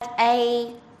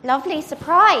a lovely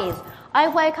surprise. I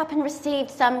woke up and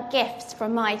received some gifts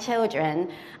from my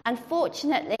children.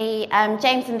 Unfortunately,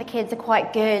 James and the kids are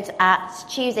quite good at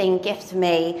choosing gifts for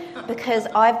me because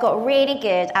I've got really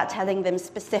good at telling them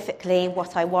specifically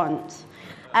what I want.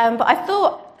 But I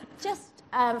thought, just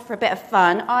for a bit of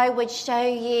fun, I would show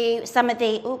you some of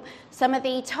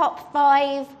the top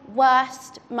 5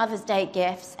 worst Mother's Day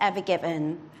gifts ever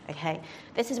given. Okay,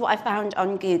 this is what I found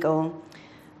on Google.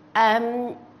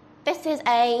 This is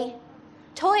a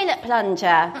toilet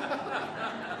plunger.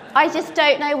 I just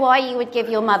don't know why you would give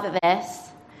your mother this.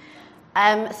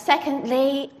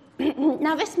 Secondly,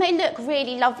 now this may look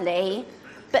really lovely,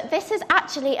 but this is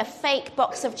actually a fake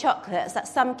box of chocolates that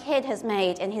some kid has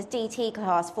made in his DT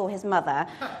class for his mother.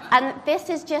 And this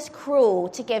is just cruel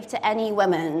to give to any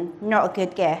woman, not a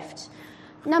good gift.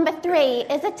 Number 3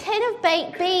 is a tin of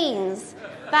baked beans.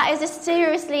 That is a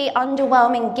seriously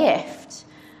underwhelming gift.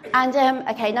 And,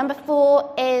 number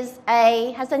 4 is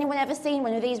has anyone ever seen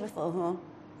one of these before?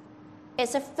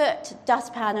 It's a foot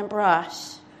dustpan and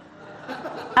brush.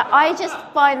 I just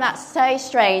find that so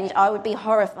strange. I would be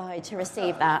horrified to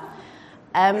receive that.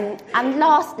 And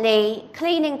lastly,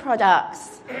 cleaning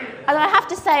products. And I have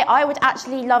to say, I would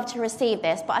actually love to receive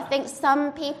this, but I think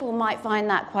some people might find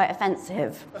that quite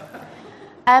offensive.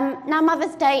 Now,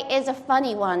 Mother's Day is a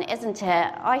funny one, isn't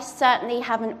it? I certainly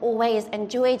haven't always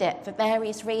enjoyed it for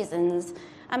various reasons.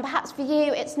 And perhaps for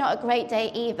you, it's not a great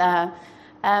day either.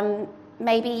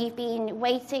 Maybe you've been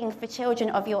waiting for children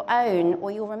of your own,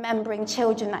 or you're remembering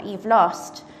children that you've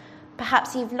lost.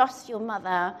 Perhaps you've lost your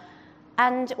mother.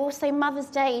 And also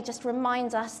Mother's Day just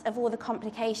reminds us of all the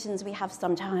complications we have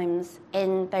sometimes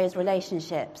in those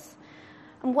relationships.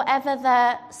 And whatever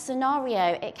the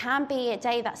scenario, it can be a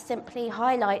day that simply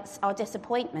highlights our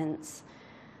disappointments.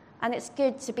 And it's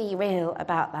good to be real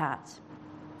about that.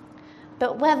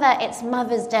 But whether it's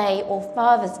Mother's Day or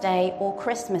Father's Day or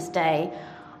Christmas Day,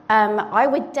 I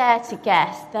would dare to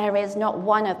guess there is not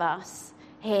one of us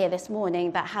here this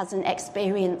morning that hasn't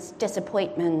experienced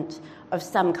disappointment of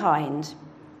some kind.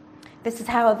 This is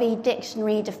how the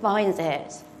dictionary defines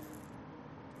it.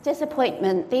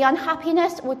 Disappointment, the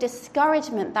unhappiness or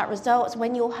discouragement that results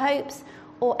when your hopes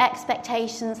or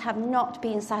expectations have not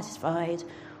been satisfied,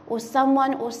 or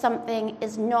someone or something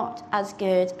is not as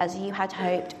good as you had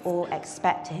hoped or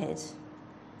expected.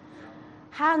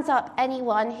 Hands up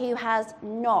anyone who has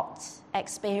not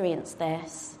experienced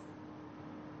this.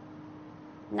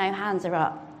 No hands are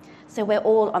up. So we're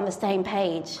all on the same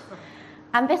page.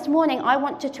 And this morning I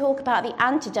want to talk about the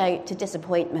antidote to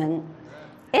disappointment.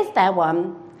 Is there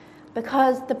one?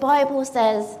 Because the Bible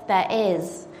says there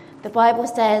is. The Bible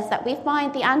says that we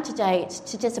find the antidote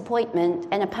to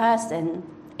disappointment in a person,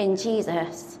 in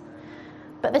Jesus.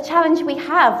 But the challenge we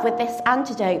have with this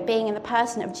antidote being in the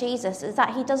person of Jesus is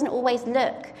that he doesn't always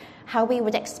look how we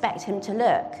would expect him to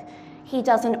look. He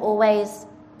doesn't always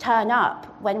turn up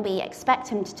when we expect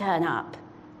him to turn up.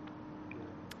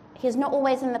 He's not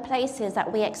always in the places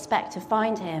that we expect to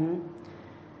find him.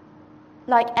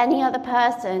 Like any other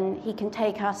person, he can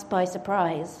take us by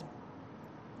surprise.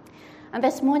 And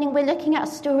this morning we're looking at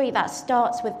a story that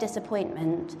starts with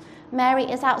disappointment. Mary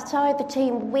is outside the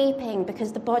tomb weeping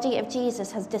because the body of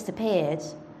Jesus has disappeared.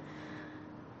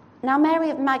 Now,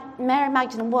 Mary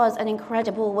Magdalene was an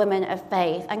incredible woman of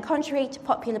faith, and contrary to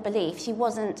popular belief, she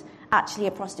wasn't actually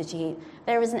a prostitute.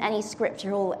 There isn't any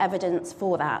scriptural evidence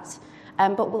for that.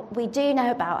 But what we do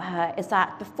know about her is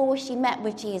that before she met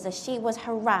with Jesus, she was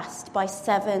harassed by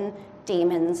 7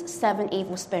 demons, 7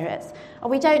 evil spirits. And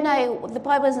we don't know, the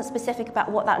Bible isn't specific about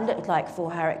what that looked like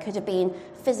for her. It could have been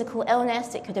physical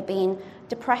illness, it could have been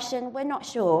depression, we're not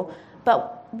sure.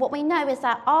 But what we know is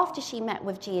that after she met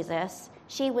with Jesus,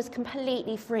 she was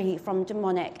completely free from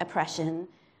demonic oppression.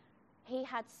 He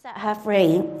had set her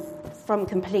free from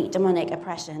complete demonic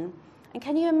oppression. And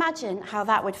can you imagine how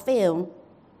that would feel?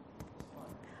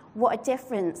 What a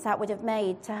difference that would have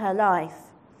made to her life.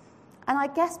 And I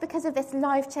guess because of this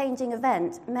life-changing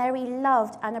event, Mary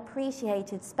loved and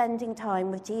appreciated spending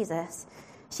time with Jesus.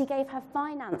 She gave her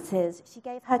finances, she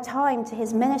gave her time to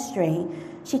his ministry.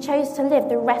 She chose to live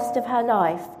the rest of her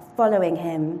life following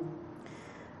him.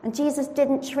 And Jesus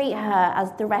didn't treat her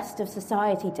as the rest of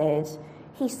society did.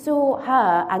 He saw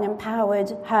her and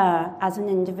empowered her as an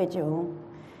individual.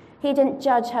 He didn't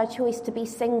judge her choice to be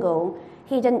single.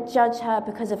 He didn't judge her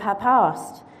because of her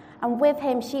past. And with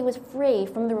him, she was free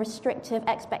from the restrictive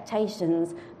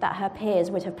expectations that her peers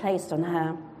would have placed on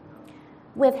her.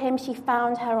 With him, she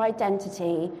found her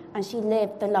identity and she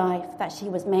lived the life that she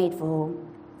was made for.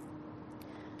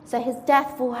 So his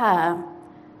death for her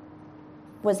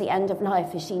was the end of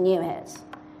life as she knew it.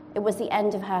 It was the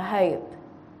end of her hope.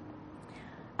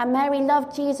 And Mary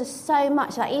loved Jesus so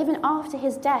much that even after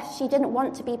his death, she didn't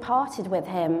want to be parted with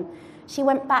him. She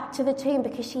went back to the tomb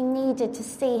because she needed to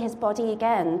see his body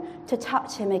again, to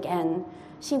touch him again.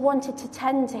 She wanted to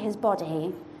tend to his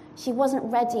body. She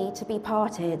wasn't ready to be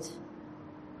parted.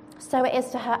 So it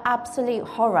is to her absolute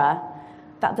horror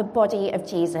that the body of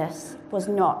Jesus was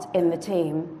not in the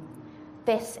tomb.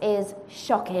 This is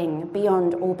shocking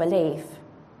beyond all belief.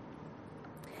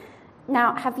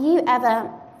 Now, have you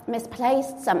ever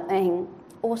misplaced something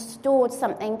or stored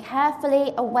something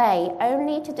carefully away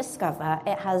only to discover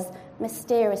it has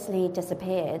mysteriously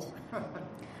disappeared?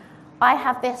 I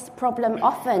have this problem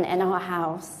often in our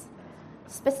house,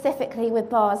 specifically with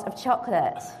bars of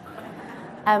chocolate,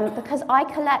 because I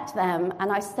collect them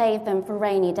and I save them for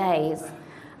rainy days.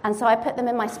 And so I put them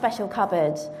in my special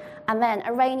cupboard, and then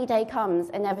a rainy day comes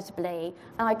inevitably,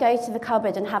 and I go to the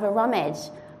cupboard and have a rummage,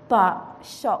 but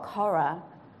shock horror,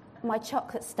 my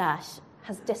chocolate stash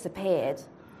has disappeared.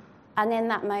 And in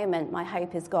that moment, my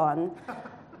hope is gone.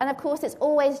 And of course, it's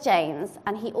always James,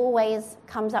 and he always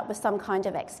comes up with some kind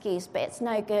of excuse, but it's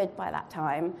no good by that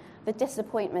time. The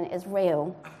disappointment is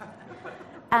real.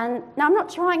 And now I'm not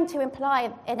trying to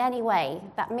imply in any way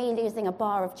that me losing a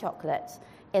bar of chocolate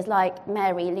is like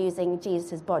Mary losing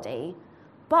Jesus' body.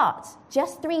 But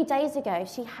just 3 days ago,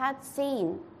 she had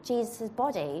seen Jesus'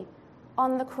 body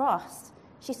on the cross.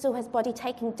 She saw his body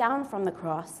taken down from the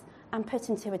cross and put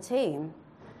into a tomb.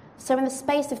 So in the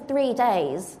space of 3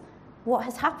 days, what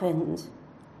has happened?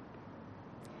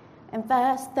 In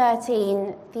verse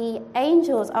 13, the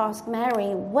angels ask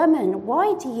Mary, "Woman,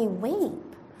 why do you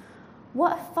weep?"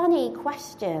 What a funny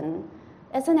question.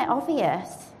 Isn't it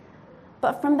obvious?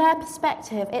 But from their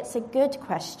perspective, it's a good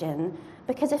question,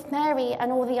 because if Mary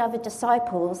and all the other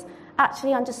disciples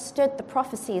actually understood the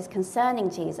prophecies concerning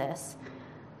Jesus,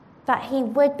 that he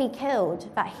would be killed,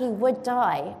 that he would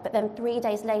die, but then 3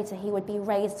 days later he would be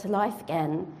raised to life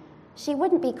again, she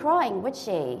wouldn't be crying, would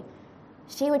she?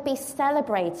 She would be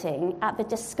celebrating at the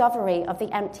discovery of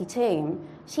the empty tomb.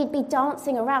 She'd be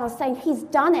dancing around saying, "He's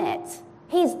done it.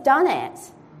 He's done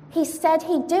it. He said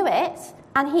he'd do it,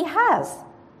 and he has."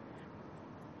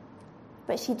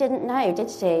 But she didn't know, did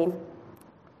she?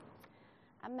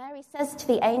 And Mary says to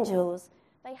the angels,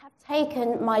 "They have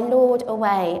taken my Lord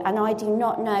away, and I do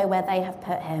not know where they have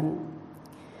put him."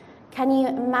 Can you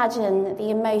imagine the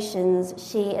emotions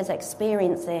she is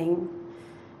experiencing?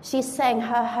 She's saying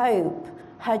her hope,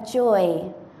 her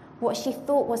joy, what she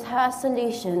thought was her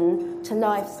solution to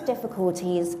life's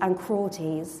difficulties and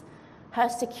cruelties. Her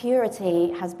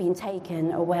security has been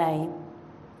taken away.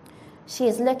 She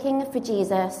is looking for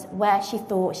Jesus where she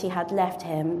thought she had left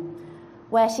him,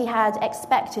 where she had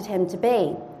expected him to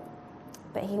be,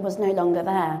 but he was no longer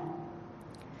there.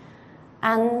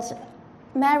 And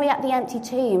Mary at the empty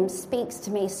tomb speaks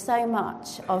to me so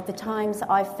much of the times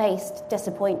I've faced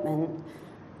disappointment,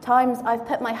 times I've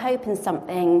put my hope in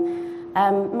something,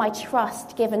 my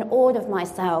trust, given all of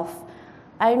myself,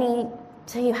 only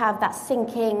to have that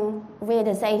sinking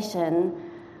realization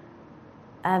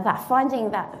that finding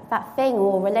that thing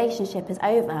or relationship is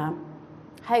over.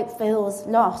 Hope feels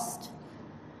lost.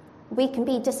 We can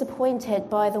be disappointed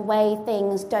by the way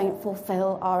things don't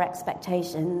fulfill our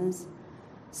expectations.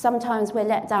 Sometimes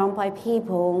we're let down by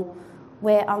people,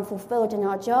 we're unfulfilled in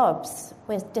our jobs,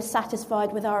 we're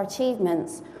dissatisfied with our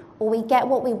achievements, or we get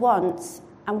what we want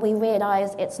and we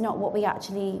realise it's not what we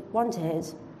actually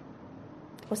wanted.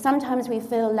 Or sometimes we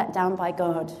feel let down by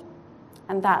God,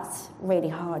 and that's really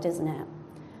hard, isn't it?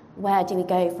 Where do we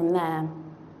go from there?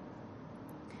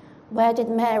 Where did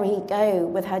Mary go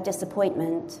with her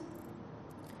disappointment?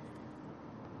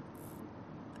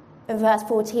 In verse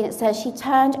 14 it says, she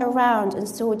turned around and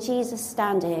saw Jesus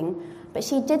standing, but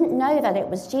she didn't know that it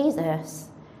was Jesus.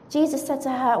 Jesus said to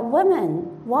her,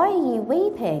 "Woman, why are you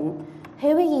weeping?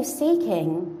 Who are you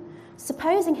seeking?"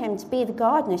 Supposing him to be the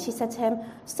gardener, she said to him,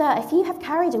 "Sir, if you have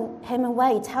carried him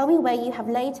away, tell me where you have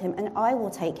laid him, and I will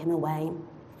take him away."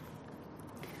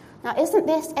 Now, isn't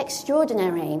this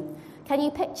extraordinary? Can you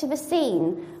picture the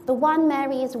scene? The one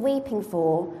Mary is weeping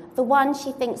for, the one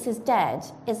she thinks is dead,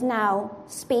 is now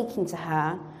speaking to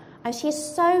her. And she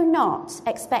is so not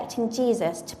expecting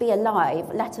Jesus to be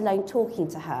alive, let alone talking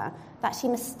to her, that she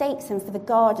mistakes him for the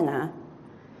gardener.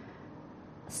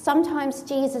 Sometimes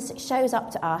Jesus shows up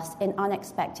to us in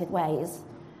unexpected ways,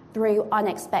 through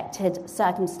unexpected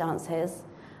circumstances.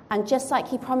 And just like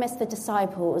he promised the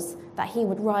disciples that he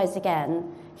would rise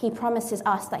again, he promises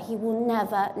us that he will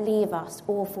never leave us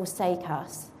or forsake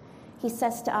us. He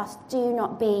says to us, do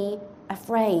not be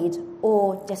afraid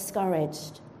or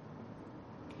discouraged.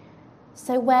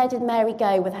 So where did Mary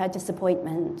go with her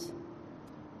disappointment?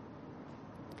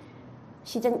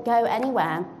 She didn't go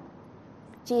anywhere.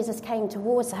 Jesus came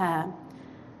towards her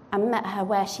and met her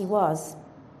where she was.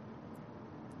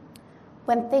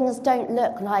 When things don't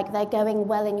look like they're going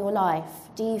well in your life,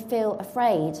 do you feel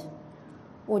afraid?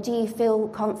 Or do you feel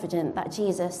confident that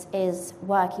Jesus is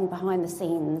working behind the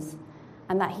scenes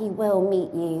and that he will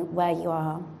meet you where you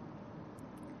are?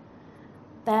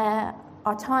 There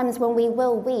are times when we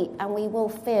will weep and we will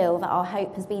feel that our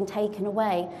hope has been taken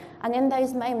away. And in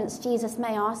those moments, Jesus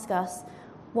may ask us,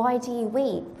 why do you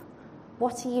weep?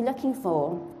 What are you looking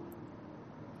for?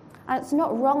 And it's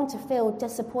not wrong to feel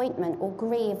disappointment or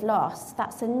grieve loss.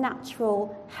 That's a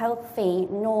natural, healthy,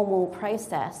 normal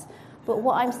process. But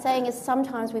what I'm saying is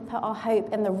sometimes we put our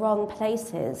hope in the wrong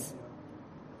places.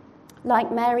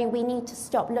 Like Mary, we need to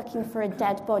stop looking for a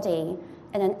dead body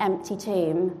in an empty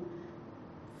tomb.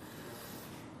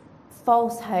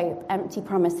 False hope, empty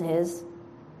promises.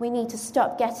 We need to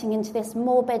stop getting into this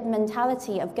morbid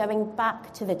mentality of going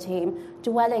back to the tomb,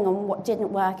 dwelling on what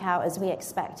didn't work out as we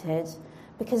expected.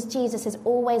 Because Jesus is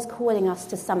always calling us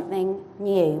to something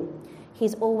new.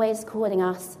 He's always calling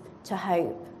us to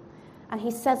hope. And he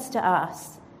says to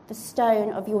us, the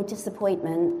stone of your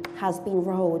disappointment has been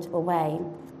rolled away.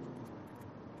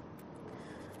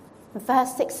 In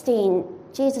verse 16,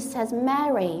 Jesus says,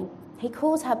 Mary. He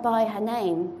calls her by her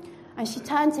name. And she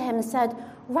turned to him and said,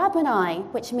 Rabboni,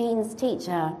 which means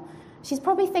teacher. She's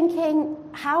probably thinking,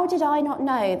 how did I not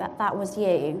know that that was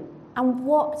you? And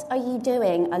what are you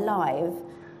doing alive?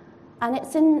 And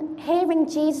it's in hearing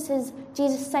Jesus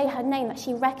say her name that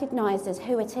she recognizes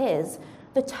who it is,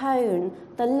 the tone,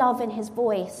 the love in his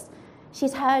voice.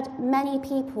 She's heard many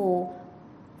people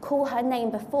call her name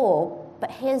before,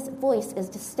 but his voice is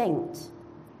distinct.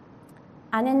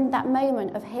 And in that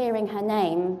moment of hearing her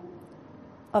name,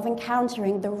 of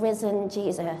encountering the risen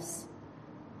Jesus,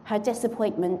 her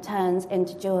disappointment turns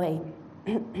into joy.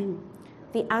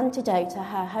 The antidote to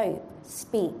her hope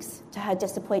speaks, to her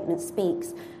disappointment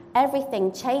speaks.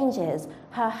 Everything changes.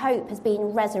 Her hope has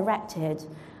been resurrected.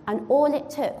 And all it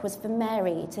took was for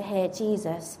Mary to hear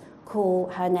Jesus call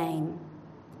her name.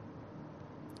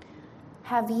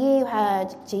 Have you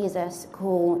heard Jesus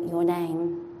call your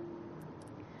name?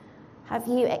 Have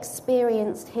you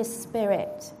experienced his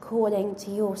spirit calling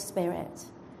to your spirit?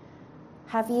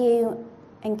 Have you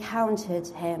encountered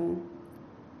him?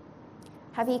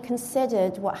 Have you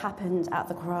considered what happened at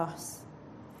the cross?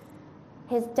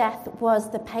 His death was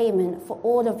the payment for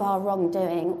all of our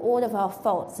wrongdoing, all of our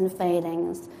faults and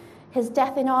failings. His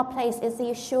death in our place is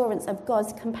the assurance of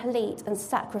God's complete and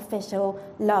sacrificial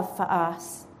love for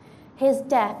us. His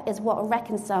death is what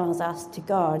reconciles us to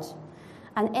God.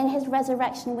 And in his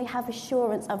resurrection, we have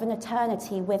assurance of an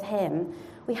eternity with him.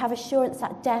 We have assurance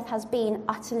that death has been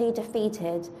utterly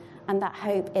defeated and that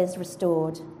hope is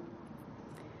restored.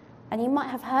 And you might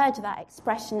have heard that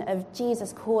expression of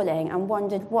Jesus calling and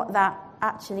wondered what that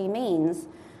actually means.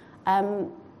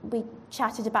 We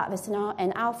chatted about this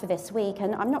in Alpha this week,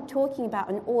 and I'm not talking about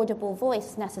an audible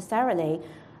voice necessarily.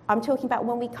 I'm talking about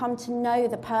when we come to know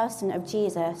the person of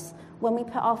Jesus, when we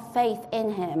put our faith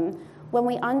in him, when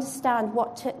we understand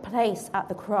what took place at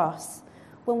the cross,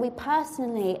 when we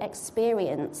personally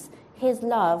experience his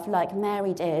love like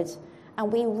Mary did,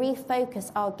 and we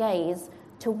refocus our gaze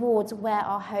towards where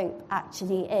our hope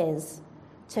actually is,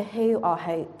 to who our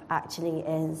hope actually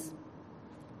is.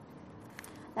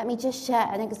 Let me just share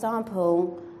an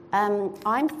example.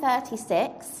 I'm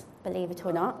 36, believe it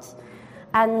or not,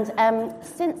 and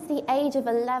since the age of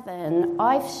 11,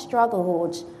 I've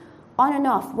struggled on and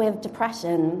off with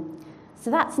depression.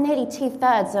 So that's nearly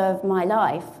 2/3 of my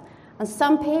life, and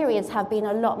some periods have been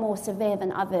a lot more severe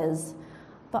than others.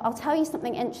 But I'll tell you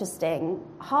something interesting.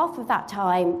 Half of that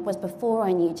time was before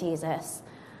I knew Jesus,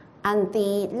 and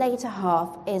the later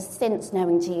half is since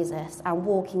knowing Jesus and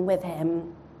walking with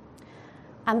him.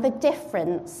 And the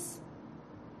difference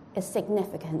is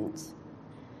significant.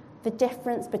 The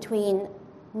difference between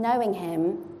knowing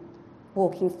him,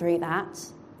 walking through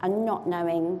that, and not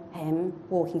knowing him,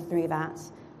 walking through that,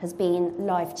 has been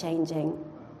life-changing.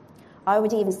 I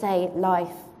would even say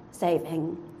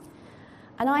life-saving.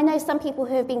 And I know some people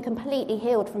who have been completely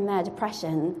healed from their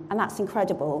depression, and that's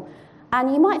incredible.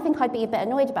 And you might think I'd be a bit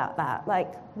annoyed about that,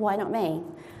 like, why not me?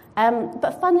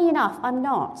 But funnily enough, I'm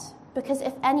not. Because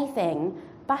if anything,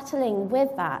 battling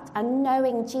with that and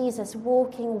knowing Jesus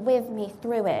walking with me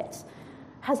through it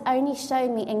has only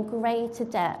shown me in greater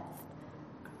depth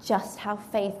just how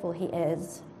faithful he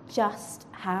is, just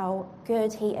how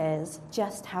good he is,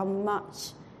 just how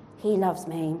much he loves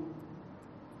me.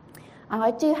 And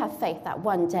I do have faith that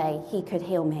one day he could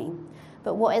heal me.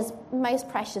 But what is most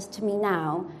precious to me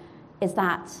now is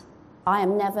that I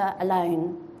am never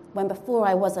alone. when before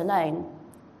I was alone.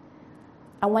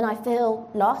 And when I feel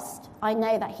lost, I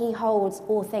know that he holds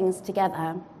all things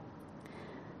together.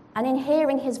 And in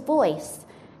hearing his voice,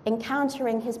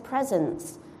 encountering his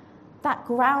presence, that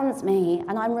grounds me,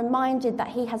 and I'm reminded that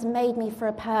he has made me for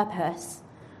a purpose.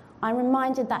 I'm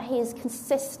reminded that he is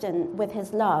consistent with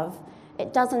his love.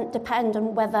 It doesn't depend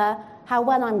on how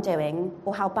well I'm doing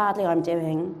or how badly I'm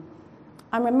doing.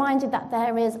 I'm reminded that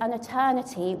there is an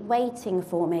eternity waiting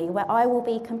for me where I will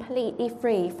be completely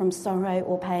free from sorrow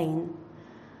or pain.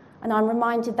 And I'm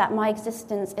reminded that my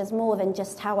existence is more than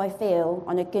just how I feel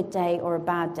on a good day or a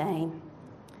bad day.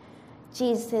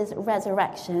 Jesus'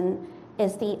 resurrection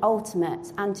is the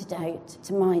ultimate antidote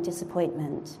to my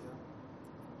disappointment.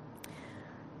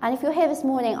 And if you're here this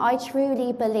morning, I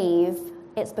truly believe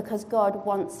it's because God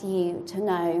wants you to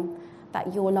know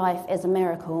that your life is a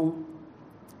miracle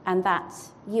and that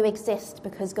you exist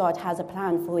because God has a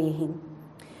plan for you.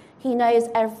 He knows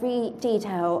every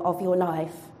detail of your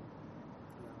life.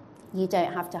 You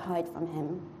don't have to hide from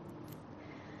him.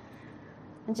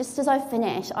 And just as I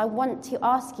finish, I want to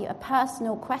ask you a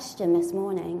personal question this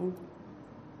morning.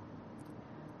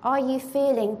 Are you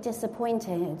feeling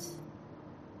disappointed?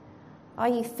 Are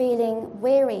you feeling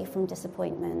weary from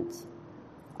disappointment?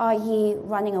 Are you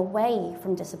running away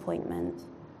from disappointment?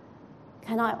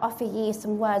 Can I offer you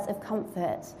some words of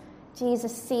comfort?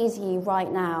 Jesus sees you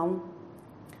right now.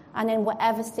 And in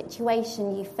whatever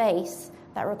situation you face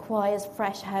that requires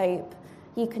fresh hope,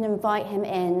 you can invite him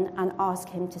in and ask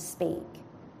him to speak.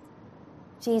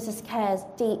 Jesus cares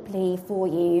deeply for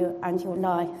you and your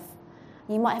life.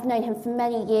 You might have known him for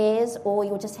many years, or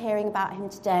you're just hearing about him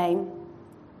today.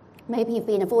 Maybe you've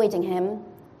been avoiding him.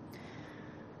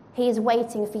 He is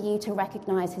waiting for you to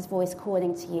recognize his voice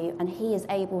calling to you, and he is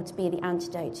able to be the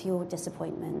antidote to your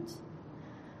disappointment.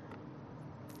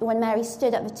 When Mary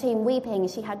stood at the tomb weeping,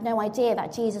 she had no idea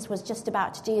that Jesus was just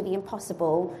about to do the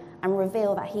impossible and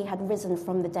reveal that he had risen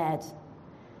from the dead.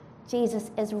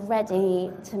 Jesus is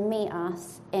ready to meet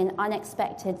us in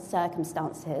unexpected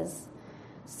circumstances.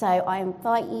 So I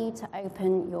invite you to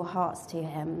open your hearts to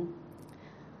him.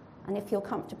 And if you're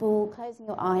comfortable closing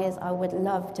your eyes, I would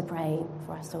love to pray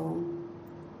for us all.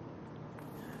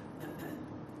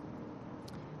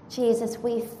 Jesus,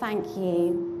 we thank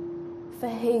you for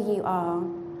who you are.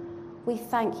 We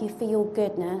thank you for your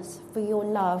goodness, for your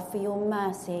love, for your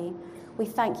mercy. We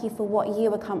thank you for what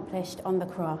you accomplished on the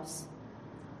cross.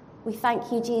 We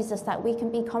thank you, Jesus, that we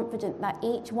can be confident that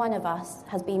each one of us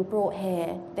has been brought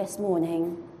here this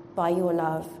morning by your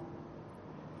love.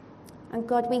 And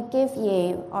God, we give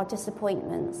you our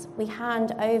disappointments. We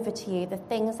hand over to you the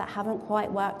things that haven't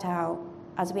quite worked out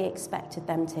as we expected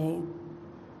them to.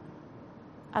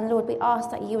 And Lord, we ask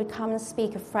that you would come and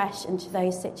speak afresh into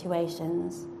those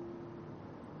situations.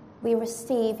 We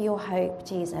receive your hope,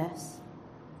 Jesus.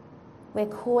 We're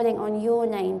calling on your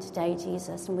name today,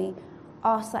 Jesus, and we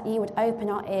ask that you would open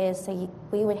our ears so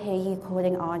we would hear you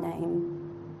calling our name.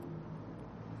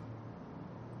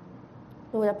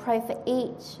 Lord, I pray for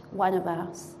each one of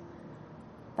us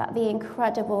that the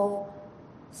incredible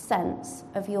sense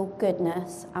of your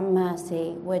goodness and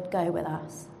mercy would go with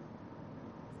us.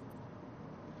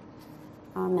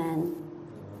 Amen.